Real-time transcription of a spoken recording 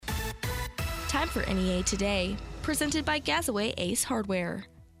Time for NEA Today, presented by Gazaway Ace Hardware.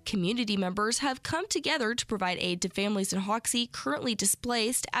 Community members have come together to provide aid to families in Hoxie currently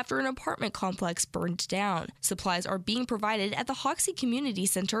displaced after an apartment complex burned down. Supplies are being provided at the Hoxie Community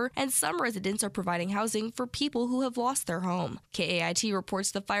Center, and some residents are providing housing for people who have lost their home. KAIT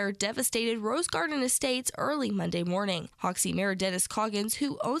reports the fire devastated Rose Garden Estates early Monday morning. Hoxie Mayor Dennis Coggins,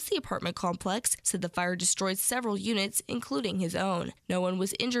 who owns the apartment complex, said the fire destroyed several units, including his own. No one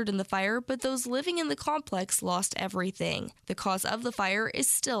was injured in the fire, but those living in the complex lost everything. The cause of the fire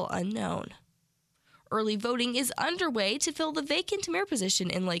is still unknown. Early voting is underway to fill the vacant mayor position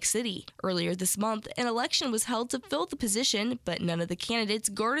in Lake City. Earlier this month, an election was held to fill the position, but none of the candidates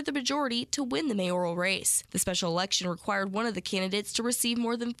garnered the majority to win the mayoral race. The special election required one of the candidates to receive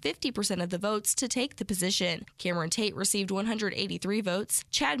more than 50% of the votes to take the position. Cameron Tate received 183 votes,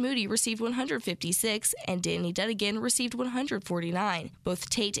 Chad Moody received 156, and Danny Dunnigan received 149. Both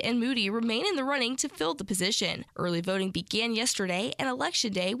Tate and Moody remain in the running to fill the position. Early voting began yesterday, and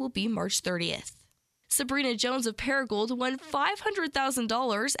Election Day will be March 30th. Sabrina Jones of Paragould won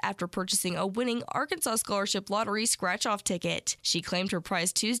 $500,000 after purchasing a winning Arkansas Scholarship Lottery scratch-off ticket. She claimed her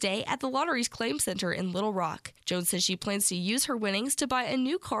prize Tuesday at the lottery's claim center in Little Rock. Jones says she plans to use her winnings to buy a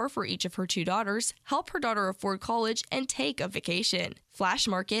new car for each of her two daughters, help her daughter afford college, and take a vacation. Flash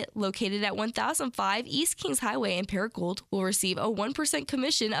Market, located at 1005 East Kings Highway in Paragould, will receive a 1%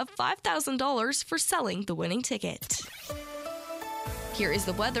 commission of $5,000 for selling the winning ticket. Here is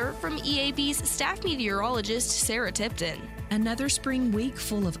the weather from EAB's staff meteorologist, Sarah Tipton. Another spring week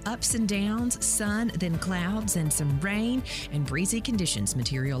full of ups and downs, sun, then clouds, and some rain and breezy conditions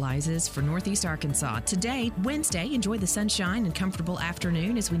materializes for Northeast Arkansas. Today, Wednesday, enjoy the sunshine and comfortable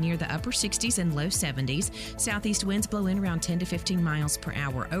afternoon as we near the upper 60s and low 70s. Southeast winds blow in around 10 to 15 miles per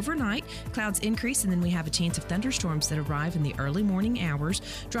hour. Overnight, clouds increase, and then we have a chance of thunderstorms that arrive in the early morning hours,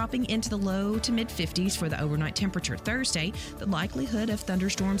 dropping into the low to mid 50s for the overnight temperature. Thursday, the likelihood of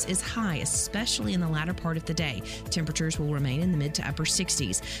thunderstorms is high, especially in the latter part of the day. Temperatures will remain in the mid to upper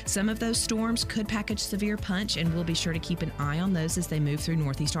 60s. Some of those storms could package severe punch, and we'll be sure to keep an eye on those as they move through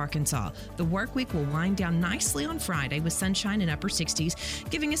Northeast Arkansas. The work week will wind down nicely on Friday with sunshine in upper 60s,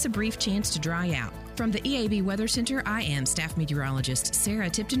 giving us a brief chance to dry out. From the EAB Weather Center, I am staff meteorologist Sarah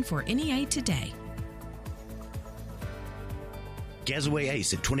Tipton for NEA Today. Gazaway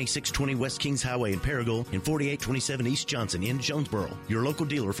Ace at 2620 West Kings Highway in Paragould and 4827 East Johnson in Jonesboro. Your local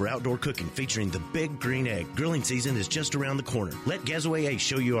dealer for outdoor cooking featuring the Big Green Egg. Grilling season is just around the corner. Let Gazaway Ace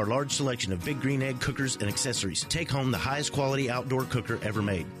show you our large selection of Big Green Egg cookers and accessories. Take home the highest quality outdoor cooker ever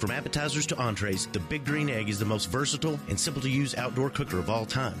made. From appetizers to entrees, the Big Green Egg is the most versatile and simple to use outdoor cooker of all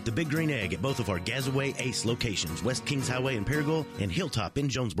time. The Big Green Egg at both of our Gazaway Ace locations, West Kings Highway in Paragould and Hilltop in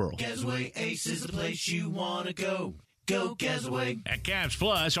Jonesboro. Gazaway Ace is the place you want to go. Go Gazaway. At Caps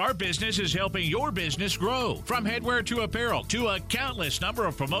Plus, our business is helping your business grow. From headwear to apparel to a countless number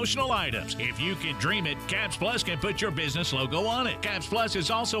of promotional items. If you can dream it, Caps Plus can put your business logo on it. Caps Plus is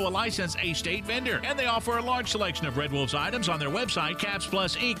also a licensed A-State vendor, and they offer a large selection of Red Wolves items on their website,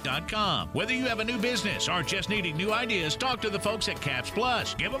 CapsPlusInc.com. Whether you have a new business or just needing new ideas, talk to the folks at Caps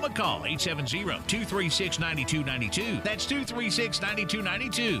Plus. Give them a call, 870-236-9292. That's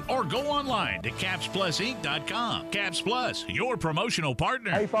 236-9292. Or go online to CapsPlusInc.com. Caps Plus, your promotional partner.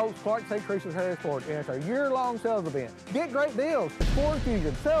 Hey folks, Clark St. Crucius Harris Ford, and it's a year-long sales event. Get great deals. Ford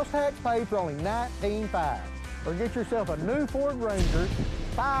Fusion, sales tax paid for only $19,500. Or get yourself a new Ford Ranger,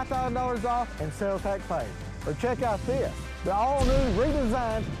 $5,000 off and sales tax paid. Or check out this, the all-new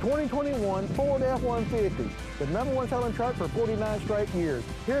redesigned 2021 Ford F-150, the #1 selling truck for 49 straight years.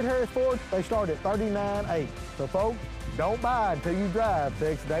 Here at Harris Ford, they start at $39,800. So folks, don't buy until you drive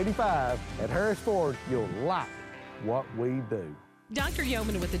the Exit 85. At Harris Ford, you'll like what we do. Dr.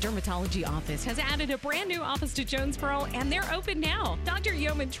 Yeoman with the Dermatology Office has added a brand new office to Jonesboro, and they're open now. Dr.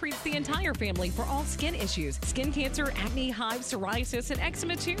 Yeoman treats the entire family for all skin issues, skin cancer, acne, hives, psoriasis, and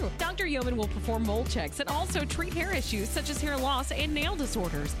eczema too. Dr. Yeoman will perform mold checks and also treat hair issues such as hair loss and nail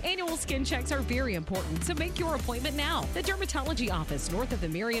disorders. Annual skin checks are very important, so make your appointment now. The Dermatology Office, north of the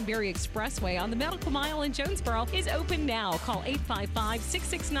Marionberry Expressway on the Medical Mile in Jonesboro, is open now. Call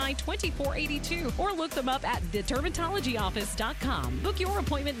 855-669-2482 or look them up at thedermatologyoffice.com. Book your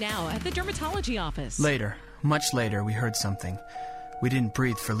appointment now at the Dermatology Office. Later, much later, we heard something. We didn't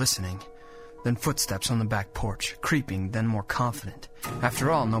breathe for listening. Then footsteps on the back porch, creeping, then more confident.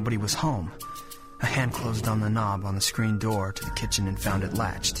 After all, nobody was home. A hand closed on the knob on the screen door to the kitchen and found it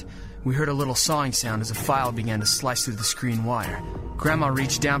latched. We heard a little sawing sound as a file began to slice through the screen wire. Grandma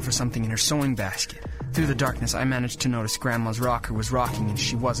reached down for something in her sewing basket. Through the darkness, I managed to notice Grandma's rocker was rocking and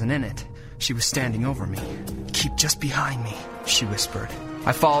she wasn't in it. She was standing over me. "Keep just behind me," she whispered.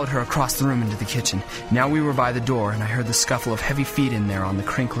 I followed her across the room into the kitchen. Now we were by the door, and I heard the scuffle of heavy feet in there on the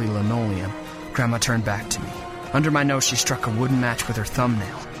crinkly linoleum. Grandma turned back to me. Under my nose, she struck a wooden match with her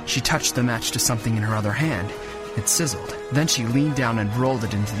thumbnail. She touched the match to something in her other hand. It sizzled. Then she leaned down and rolled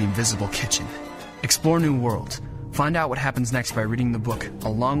it into the invisible kitchen. Explore new worlds. Find out what happens next by reading the book A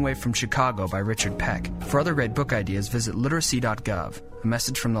Long Way from Chicago by Richard Peck. For other great book ideas, visit literacy.gov. A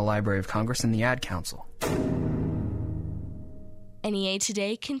message from the Library of Congress and the Ad Council. NEA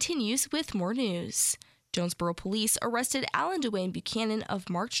Today continues with more news. Jonesboro police arrested Alan Dwayne Buchanan of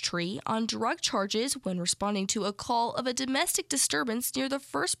March Tree on drug charges when responding to a call of a domestic disturbance near the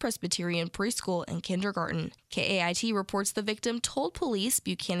First Presbyterian Preschool and Kindergarten. KAIT reports the victim told police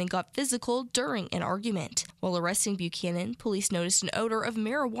Buchanan got physical during an argument. While arresting Buchanan, police noticed an odor of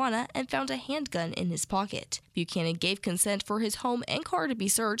marijuana and found a handgun in his pocket. Buchanan gave consent for his home and car to be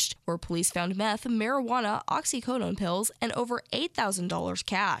searched, where police found meth, marijuana, oxycodone pills, and over $8,000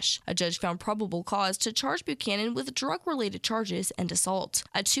 cash. A judge found probable cause to charge Buchanan with drug-related charges and assault.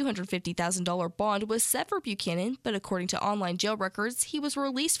 A $250,000 bond was set for Buchanan, but according to online jail records, he was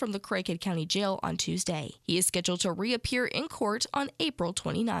released from the Craighead County Jail on Tuesday. He is scheduled to reappear in court on April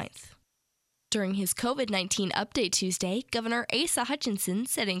 29th. During his COVID-19 update Tuesday, Governor Asa Hutchinson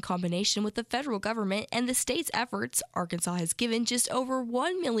said in combination with the federal government and the state's efforts, Arkansas has given just over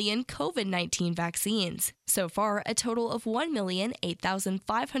 1 million COVID-19 vaccines. So far, a total of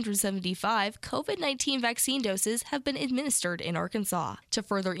 1,008,575 COVID-19 vaccine doses have been administered in Arkansas. To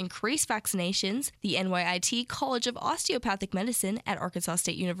further increase vaccinations, the NYIT College of Osteopathic Medicine at Arkansas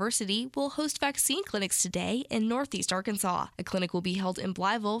State University will host vaccine clinics today in Northeast Arkansas. A clinic will be held in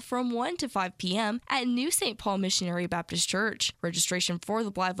Blytheville from 1 to 5 p.m. at New St. Paul Missionary Baptist Church. Registration for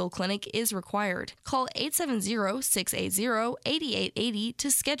the Blytheville Clinic is required. Call 870-680-8880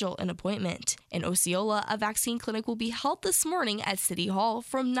 to schedule an appointment. In Osceola, a vaccine clinic will be held this morning at City Hall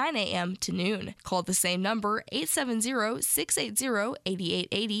from 9 a.m. to noon. Call the same number,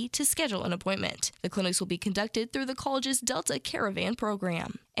 870-680-8880, to schedule an appointment. The clinics will be conducted through the college's Delta Caravan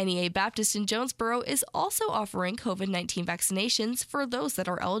program. NEA Baptist in Jonesboro is also offering COVID-19 vaccinations for those that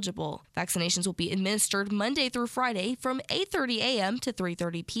are eligible. Vaccinations will be administered Monday through Friday from 8:30 a.m. to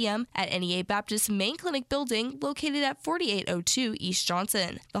 3:30 p.m. at NEA Baptist Main Clinic Building located at 4802 East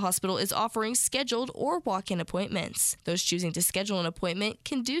Johnson. The hospital is offering scheduled or walk-in appointments. Those choosing to schedule an appointment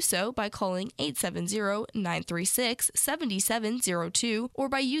can do so by calling 870-936-7702 or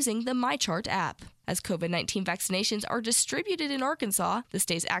by using the MyChart app. As COVID-19 vaccinations are distributed in Arkansas, the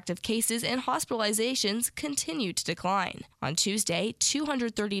state's active cases and hospitalizations continue to decline. On Tuesday,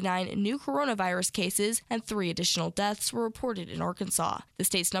 239 new coronavirus cases and 3 additional deaths were reported in Arkansas. The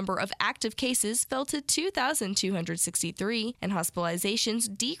state's number of active cases fell to 2,263, and hospitalizations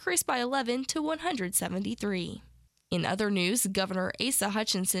decreased by 11 to 173. In other news, Governor Asa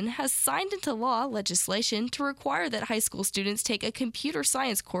Hutchinson has signed into law legislation to require that high school students take a computer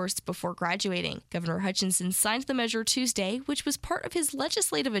science course before graduating. Governor Hutchinson signed the measure Tuesday, which was part of his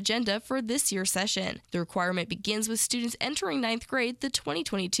legislative agenda for this year's session. The requirement begins with students entering 9th grade the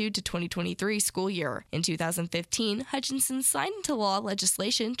 2022 to 2023 school year. In 2015, Hutchinson signed into law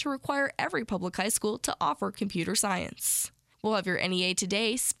legislation to require every public high school to offer computer science. We'll have your NEA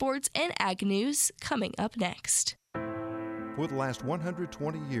Today, sports, and ag news coming up next. For the last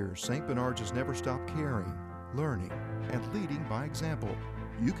 120 years, St. Bernard's has never stopped caring, learning, and leading by example.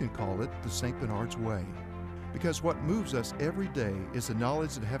 You can call it the St. Bernard's Way. Because what moves us every day is the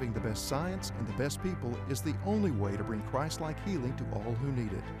knowledge that having the best science and the best people is the only way to bring Christ-like healing to all who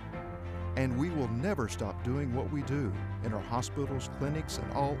need it. And we will never stop doing what we do in our hospitals, clinics,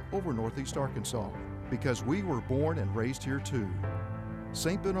 and all over Northeast Arkansas, because we were born and raised here too.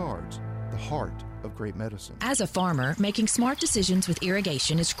 St. Bernard's, the heart of great medicine. As a farmer, making smart decisions with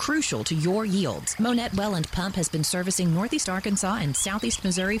irrigation is crucial to your yields. Monette Well and Pump has been servicing Northeast Arkansas and Southeast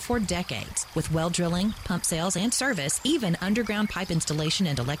Missouri for decades. With well drilling, pump sales, and service, even underground pipe installation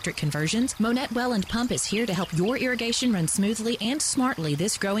and electric conversions, Monette Well and Pump is here to help your irrigation run smoothly and smartly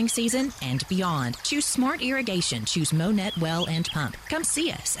this growing season and beyond. Choose smart irrigation. Choose Monette Well and Pump. Come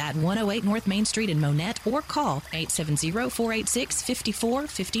see us at 108 North Main Street in Monette or call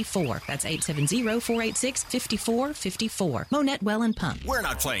 870-486-5454. That's 870-486-5454. Monette Well and Pump. We're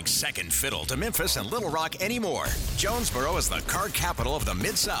not playing second fiddle to Memphis and Little Rock anymore. Jonesboro is the car capital of the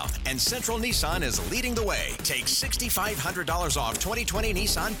Mid-South, and Central Nissan is leading the way. Take $6,500 off 2020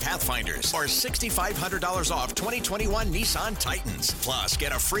 Nissan Pathfinders or $6,500 off 2021 Nissan Titans. Plus,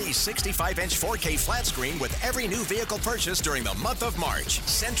 get a free 65-inch 4K flat screen with every new vehicle purchase during the month of March.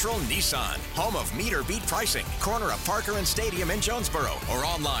 Central Nissan, home of meter beat pricing, corner of Parker and Stadium in Jonesboro, or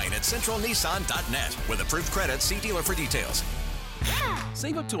online at centralnissan.net. With approved credit, see dealer for details.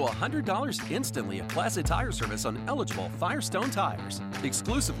 Save up to $100 instantly at Plaza Tire Service on eligible Firestone tires.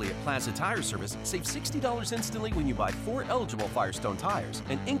 Exclusively at Plaza Tire Service, save $60 instantly when you buy 4 eligible Firestone tires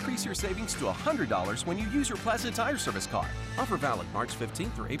and increase your savings to $100 when you use your Plaza Tire Service card. Offer valid March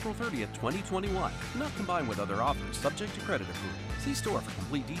 15th through April 30th, 2021. Not combined with other offers, subject to credit approval. See store for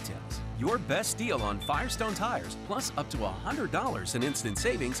complete details. Your best deal on Firestone tires, plus up to $100 in instant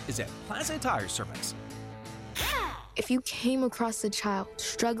savings, is at Plaza Tire Service. If you came across a child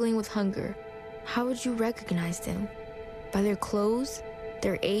struggling with hunger, how would you recognize them? By their clothes,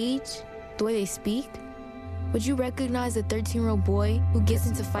 their age, the way they speak? Would you recognize a 13-year-old boy who gets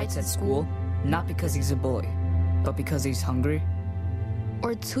into fights at school? Not because he's a boy, but because he's hungry?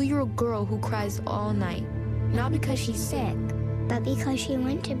 Or a 2-year-old girl who cries all night, not because she's sick, but because she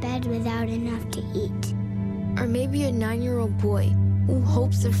went to bed without enough to eat? Or maybe a 9-year-old boy who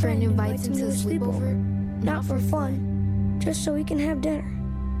hopes a friend invites him to a sleepover, not for fun, just so he can have dinner.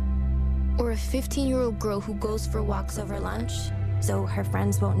 Or a 15-year-old girl who goes for walks over lunch, so her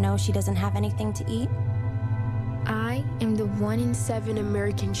friends won't know she doesn't have anything to eat? I am the 1 in 7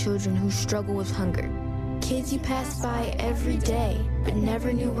 American children who struggle with hunger. Kids you pass by every day, but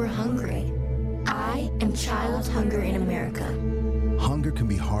never knew were hungry. I am Child Hunger in America. Hunger can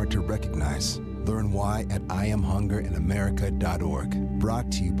be hard to recognize. Learn why at IamHungerinAmerica.org.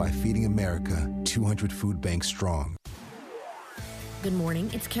 Brought to you by Feeding America, 200 food banks strong. Good morning,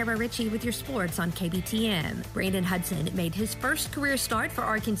 it's Kara Ritchie with your sports on KBTM. Brandon Hudson made his first career start for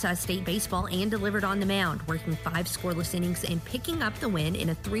Arkansas State baseball and delivered on the mound, working 5 scoreless innings and picking up the win in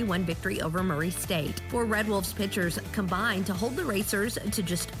a 3-1 victory over Murray State. 4 Red Wolves pitchers combined to hold the Racers to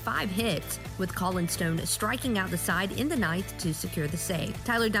just 5 hits, with Colin Stone striking out the side in the 9th to secure the save.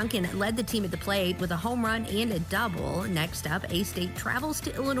 Tyler Duncan led the team at the plate with a home run and a double. Next up, A-State travels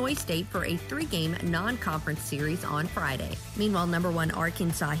to Illinois State for a 3-game non-conference series on Friday. Meanwhile, number 1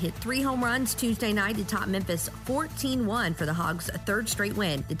 Arkansas hit 3 home runs Tuesday night to top Memphis 14-1 for the Hogs' 3rd straight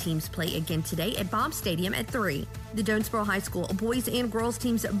win. The teams play again today at Bob Stadium at 3. The Jonesboro High School boys and girls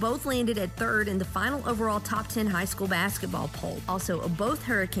teams both landed at 3rd in the final overall top 10 high school basketball poll. Also, both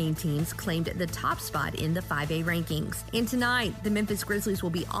Hurricane teams claimed the top spot in the 5A rankings. And tonight, the Memphis Grizzlies will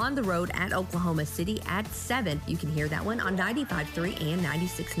be on the road at Oklahoma City at 7. You can hear that one on 95.3 and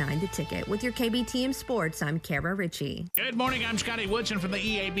 96.9 The Ticket. With your KBTM Sports, I'm Kara Ritchie. Good morning, I'm Scotty Woodson from the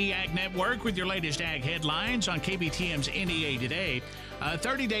EAB Ag Network with your latest ag headlines on KBTM's NEA Today. A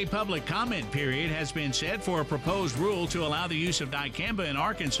 30-day public comment period has been set for a proposed rule to allow the use of dicamba in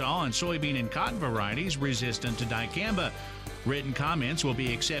Arkansas on soybean and cotton varieties resistant to dicamba. Written comments will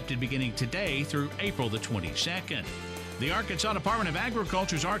be accepted beginning today through April the 22nd. The Arkansas Department of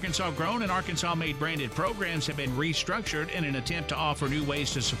Agriculture's Arkansas Grown and Arkansas Made branded programs have been restructured in an attempt to offer new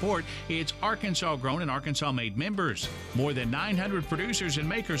ways to support its Arkansas Grown and Arkansas Made members. More than 900 producers and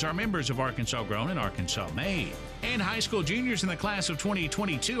makers are members of Arkansas Grown and Arkansas Made. And high school juniors in the class of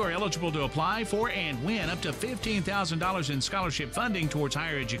 2022 are eligible to apply for and win up to $15,000 in scholarship funding towards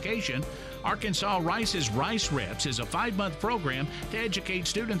higher education. Arkansas Rice's Rice Reps is a 5-month program to educate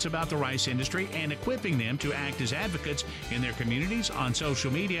students about the rice industry and equipping them to act as advocates in their communities, on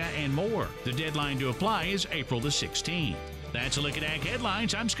social media, and more. The deadline to apply is April the 16th. That's a look at Ag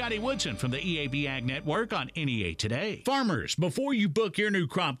Headlines. I'm Scotty Woodson from the EAB Ag Network on NEA Today. Farmers, before you book your new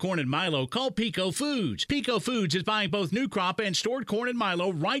crop corn and milo, call Pico Foods. Pico Foods is buying both new crop and stored corn and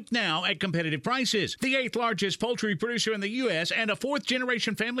milo right now at competitive prices. The 8th largest poultry producer in the U.S. and a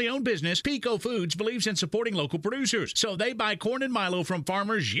 4th-generation family-owned business, Pico Foods believes in supporting local producers. So they buy corn and milo from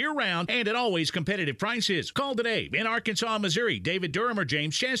farmers year-round and at always competitive prices. Call today in Arkansas, Missouri, David Durham or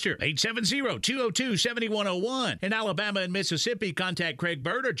James Chester, 870-202-7101. In Alabama and Mississippi, contact Craig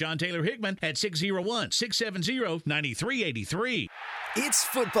Bird or John Taylor Hickman at 601-670-9383. It's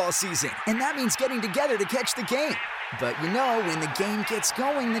football season, and that means getting together to catch the game. But you know, when the game gets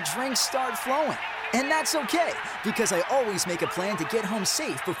going, the drinks start flowing. And that's okay, because I always make a plan to get home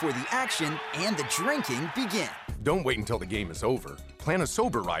safe before the action and the drinking begin. Don't wait until the game is over. Plan a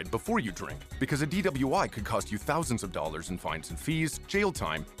sober ride before you drink, because a DWI could cost you thousands of dollars in fines and fees, jail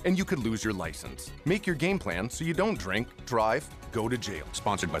time, and you could lose your license. Make your game plan so you don't drink, drive, go to jail.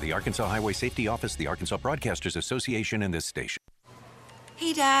 Sponsored by the Arkansas Highway Safety Office, the Arkansas Broadcasters Association, and this station.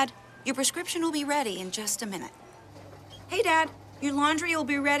 Hey, Dad, your prescription will be ready in just a minute. Hey, Dad, your laundry will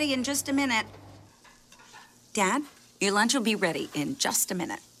be ready in just a minute. Dad, your lunch will be ready in just a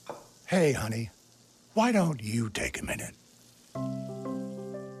minute. Hey, honey, why don't you take a minute?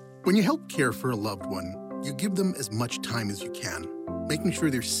 When you help care for a loved one, you give them as much time as you can, making sure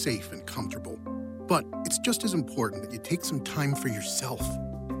they're safe and comfortable. But it's just as important that you take some time for yourself.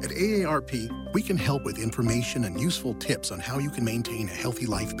 At AARP, we can help with information and useful tips on how you can maintain a healthy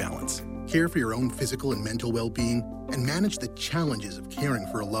life balance, care for your own physical and mental well-being, and manage the challenges of caring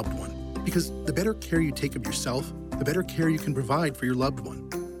for a loved one. Because the better care you take of yourself, the better care you can provide for your loved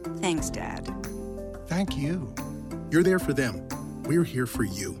one. Thanks, Dad. Thank you. You're there for them. We're here for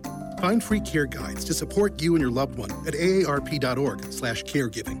you. Find free care guides to support you and your loved one at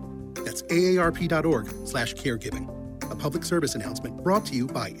aarp.org/caregiving. That's aarp.org/caregiving. A public service announcement brought to you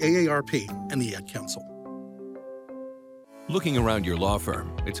by AARP and the Ad Council. Looking around your law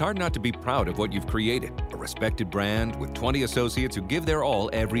firm, it's hard not to be proud of what you've created. A respected brand with 20 associates who give their all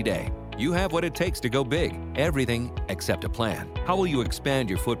every day. You have what it takes to go big. Everything except a plan. How will you expand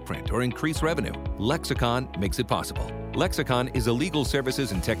your footprint or increase revenue? Lexicon makes it possible. Lexicon is a legal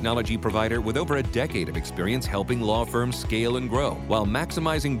services and technology provider with over a decade of experience helping law firms scale and grow while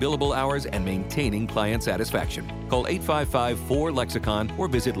maximizing billable hours and maintaining client satisfaction. Call 855-4-LEXICON or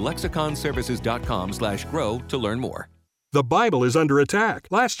visit lexiconservices.com/grow to learn more. The Bible is under attack.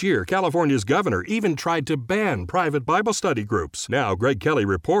 Last year, California's governor even tried to ban private Bible study groups. Now, Greg Kelly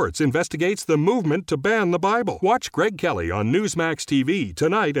Reports investigates the movement to ban the Bible. Watch Greg Kelly on Newsmax TV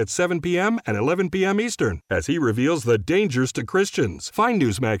tonight at 7 p.m. and 11 p.m. Eastern as he reveals the dangers to Christians. Find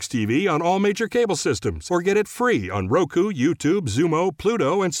Newsmax TV on all major cable systems or get it free on Roku, YouTube, Xumo,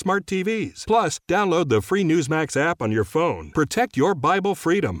 Pluto, and smart TVs. Plus, download the free Newsmax app on your phone. Protect your Bible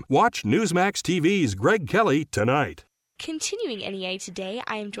freedom. Watch Newsmax TV's Greg Kelly tonight. Continuing NEA today,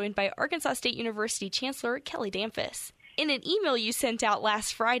 I am joined by Arkansas State University Chancellor Kelly Damphousse. In an email you sent out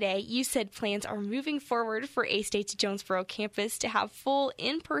last Friday, you said plans are moving forward for A-State's Jonesboro campus to have full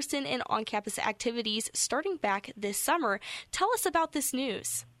in-person and on-campus activities starting back this summer. Tell us about this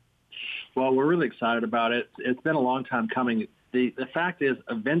news. Well, we're really excited about it. It's been a long time coming. The fact is,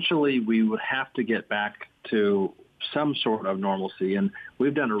 eventually we would have to get back to some sort of normalcy, and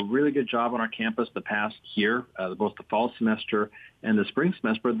we've done a really good job on our campus the past year, both the fall semester and the spring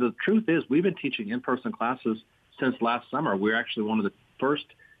semester. But the truth is, we've been teaching in-person classes since last summer. We're actually one of the first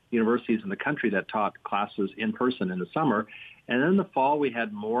universities in the country that taught classes in person in the summer. And then in the fall, we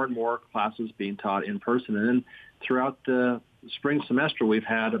had more and more classes being taught in person. And then throughout the spring semester, we've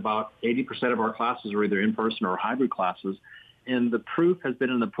had about 80% of our classes are either in person or hybrid classes. And the proof has been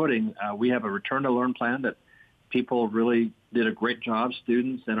in the pudding. We have a return-to-learn plan that people really did a great job.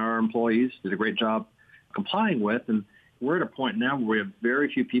 Students and our employees did a great job complying with. And we're at a point now where we have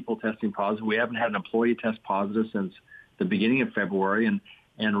very few people testing positive. We haven't had an employee test positive since the beginning of February. And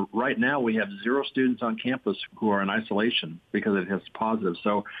right now we have 0 students on campus who are in isolation because it tests positive.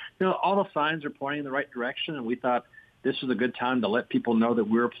 So, all the signs are pointing in the right direction. And we thought this was a good time to let people know that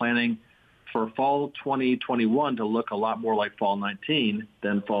we're planning for fall 2021 to look a lot more like fall 19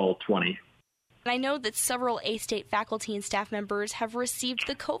 than fall 20. I know that several A-State faculty and staff members have received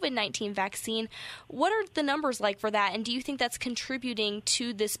the COVID-19 vaccine. What are the numbers like for that, and do you think that's contributing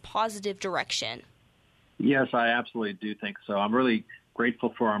to this positive direction? Yes, I absolutely do think so. I'm really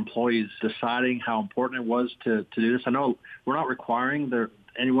grateful for our employees deciding how important it was to do this. I know we're not requiring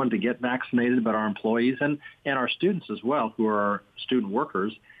anyone to get vaccinated, but our employees and our students as well, who are student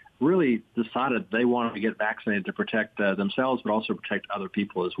workers, really decided they wanted to get vaccinated to protect themselves, but also protect other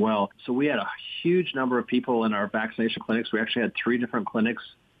people as well. So we had a huge number of people in our vaccination clinics. We actually had 3 different clinics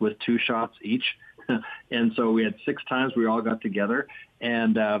with 2 shots each. And so we had 6 times we all got together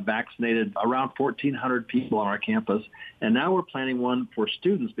and vaccinated around 1,400 people on our campus. And now we're planning one for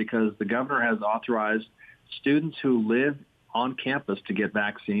students because the governor has authorized students who live on campus to get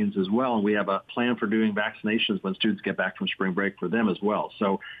vaccines as well. And we have a plan for doing vaccinations when students get back from spring break for them as well.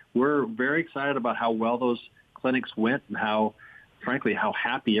 So we're very excited about how well those clinics went and how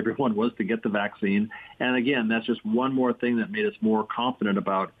happy everyone was to get the vaccine. And again, that's just one more thing that made us more confident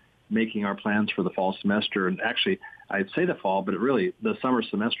about making our plans for the fall semester. And actually, I'd say the fall, but the summer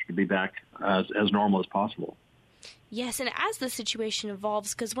semester to be back as normal as possible. Yes, and as the situation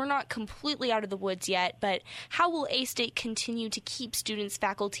evolves, because we're not completely out of the woods yet, but how will A-State continue to keep students,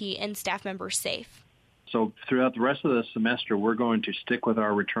 faculty, and staff members safe? So throughout the rest of the semester, we're going to stick with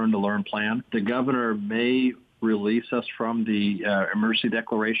our return-to-learn plan. The governor may release us from the emergency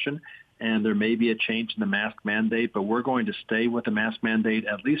declaration, and there may be a change in the mask mandate, but we're going to stay with the mask mandate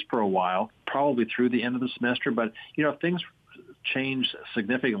at least for a while, probably through the end of the semester. But, if things change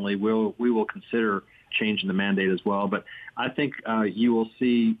significantly, we will consider changing the mandate as well. But I think you will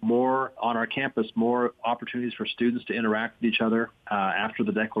see more on our campus, more opportunities for students to interact with each other after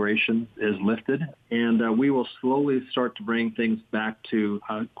the declaration is lifted. And we will slowly start to bring things back to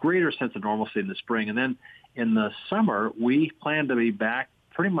a greater sense of normalcy in the spring. And then in the summer, we plan to be back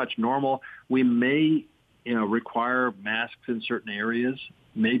pretty much normal. We may require masks in certain areas,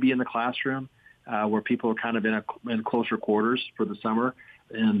 maybe in the classroom where people are kind of in closer quarters for the summer,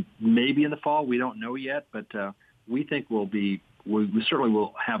 and maybe in the fall. We don't know yet, but we think we certainly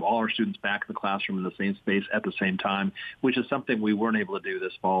will have all our students back in the classroom in the same space at the same time, which is something we weren't able to do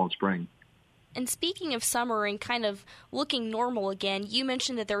this fall and spring. And speaking of summer and kind of looking normal again, you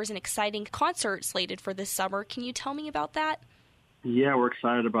mentioned that there was an exciting concert slated for this summer. Can you tell me about that? Yeah, we're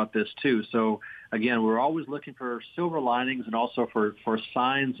excited about this too. So again, we're always looking for silver linings and also for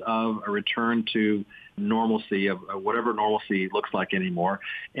signs of a return to normalcy, of whatever normalcy looks like anymore.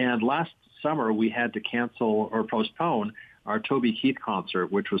 And last summer, we had to cancel or postpone our Toby Keith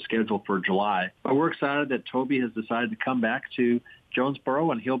concert, which was scheduled for July. But we're excited that Toby has decided to come back to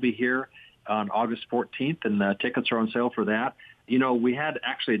Jonesboro, and he'll be here on August 14th, and tickets are on sale for that. We had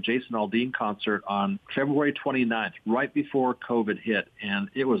actually a Jason Aldean concert on February 29th, right before COVID hit, and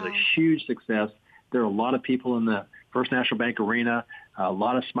it was a huge success. There were a lot of people in the First National Bank Arena, a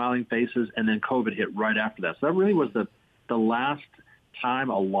lot of smiling faces, and then COVID hit right after that. So that really was the last time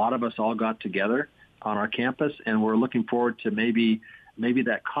a lot of us all got together on our campus, and we're looking forward to maybe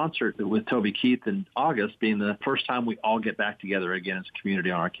that concert with Toby Keith in August being the first time we all get back together again as a community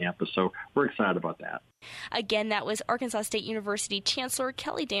on our campus. So we're excited about that. Again, that was Arkansas State University Chancellor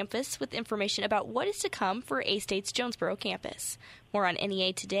Kelly Damphousse with information about what is to come for A-State's Jonesboro campus. More on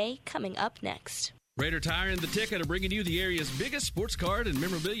NEA Today coming up next. Raider Tire and The Ticket are bringing you the area's biggest sports card and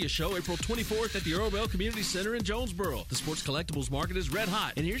memorabilia show April 24th at the Earl Bell Community Center in Jonesboro. The sports collectibles market is red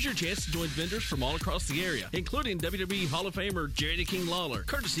hot, and here's your chance to join vendors from all across the area, including WWE Hall of Famer Jerry the King Lawler,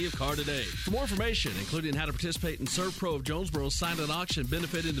 courtesy of Car Today. For more information, including how to participate in Serve Pro of Jonesboro's silent auction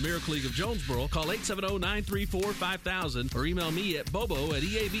benefiting the Miracle League of Jonesboro, call 870-934-5000 or email me at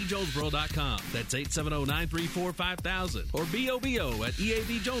bobo@eabjonesboro.com. That's 870-934-5000 or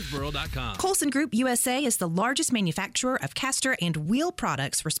bobo@eabjonesboro.com. Colson Group USA is the largest manufacturer of caster and wheel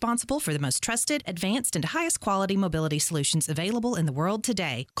products, responsible for the most trusted, advanced, and highest quality mobility solutions available in the world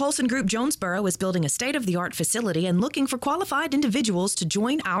today. Colson Group Jonesboro is building a state-of-the-art facility and looking for qualified individuals to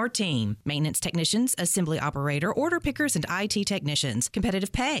join our team. Maintenance technicians, assembly operator, order pickers, and IT technicians.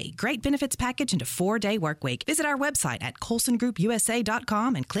 Competitive pay, great benefits package, and a 4-day work week. Visit our website at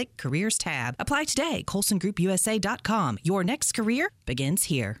colsongroupusa.com and click Careers tab. Apply today, colsongroupusa.com. Your next career begins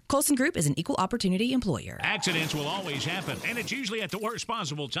here. Colson Group is an equal opportunity employer. Accidents will always happen, and it's usually at the worst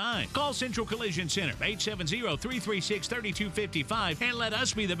possible time. Call Central Collision Center, 870-336-3255, and let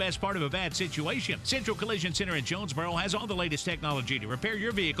us be the best part of a bad situation. Central Collision Center in Jonesboro has all the latest technology to repair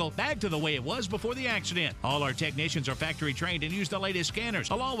your vehicle back to the way it was before the accident. All our technicians are factory trained and use the latest scanners,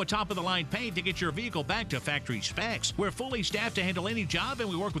 along with top-of-the-line paint to get your vehicle back to factory specs. We're fully staffed to handle any job, and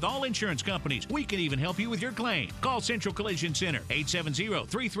we work with all insurance companies. We can even help you with your claim. Call Central Collision Center,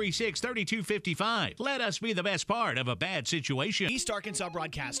 870-336-3255. Let us be the best part of a bad situation. East Arkansas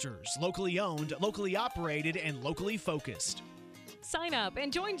Broadcasters, locally owned, locally operated, and locally focused. Sign up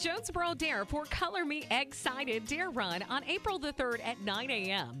and join Jonesboro Dare for Color Me Excited Dare Run on April the 3rd at 9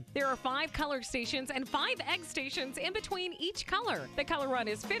 a.m. There are 5 color stations and 5 egg stations in between each color. The color run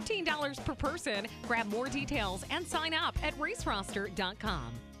is $15 per person. Grab more details and sign up at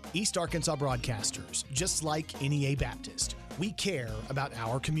raceroster.com. East Arkansas Broadcasters, just like NEA Baptist, we care about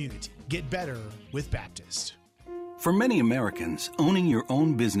our community. Get better with Baptist. For many Americans, owning your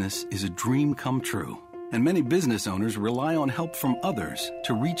own business is a dream come true. And many business owners rely on help from others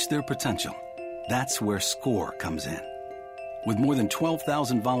to reach their potential. That's where SCORE comes in. With more than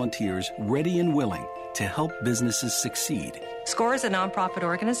 12,000 volunteers ready and willing to help businesses succeed. SCORE is a nonprofit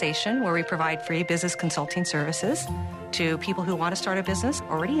organization where we provide free business consulting services to people who want to start a business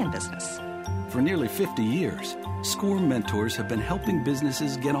already in business. For nearly 50 years, SCORE mentors have been helping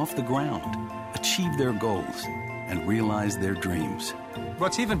businesses get off the ground, achieve their goals, and realize their dreams.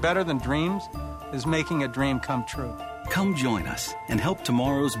 What's even better than dreams is making a dream come true. Come join us and help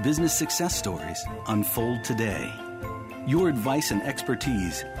tomorrow's business success stories unfold today. Your advice and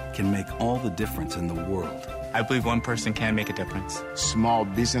expertise can make all the difference in the world. I believe one person can make a difference. Small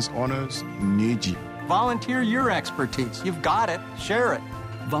business owners need you. Volunteer your expertise. You've got it. Share it.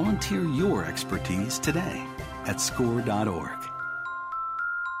 Volunteer your expertise today at SCORE.org.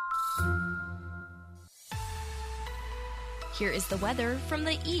 Here is the weather from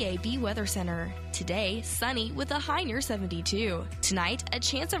the EAB Weather Center. Today, sunny with a high near 72. Tonight, a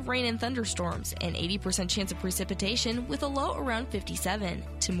chance of rain and thunderstorms, an 80% chance of precipitation with a low around 57.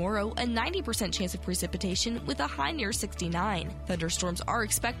 Tomorrow, a 90% chance of precipitation with a high near 69. Thunderstorms are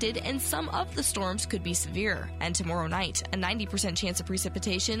expected and some of the storms could be severe. And tomorrow night, a 90% chance of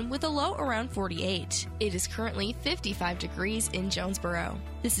precipitation with a low around 48. It is currently 55 degrees in Jonesboro.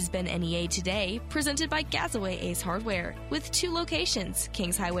 This has been NEA Today, presented by Gazaway Ace Hardware, with 2 locations,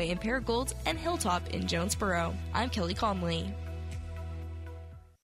 Kings Highway in Paragould and Hilltop in Jonesboro. I'm Kelly Conley.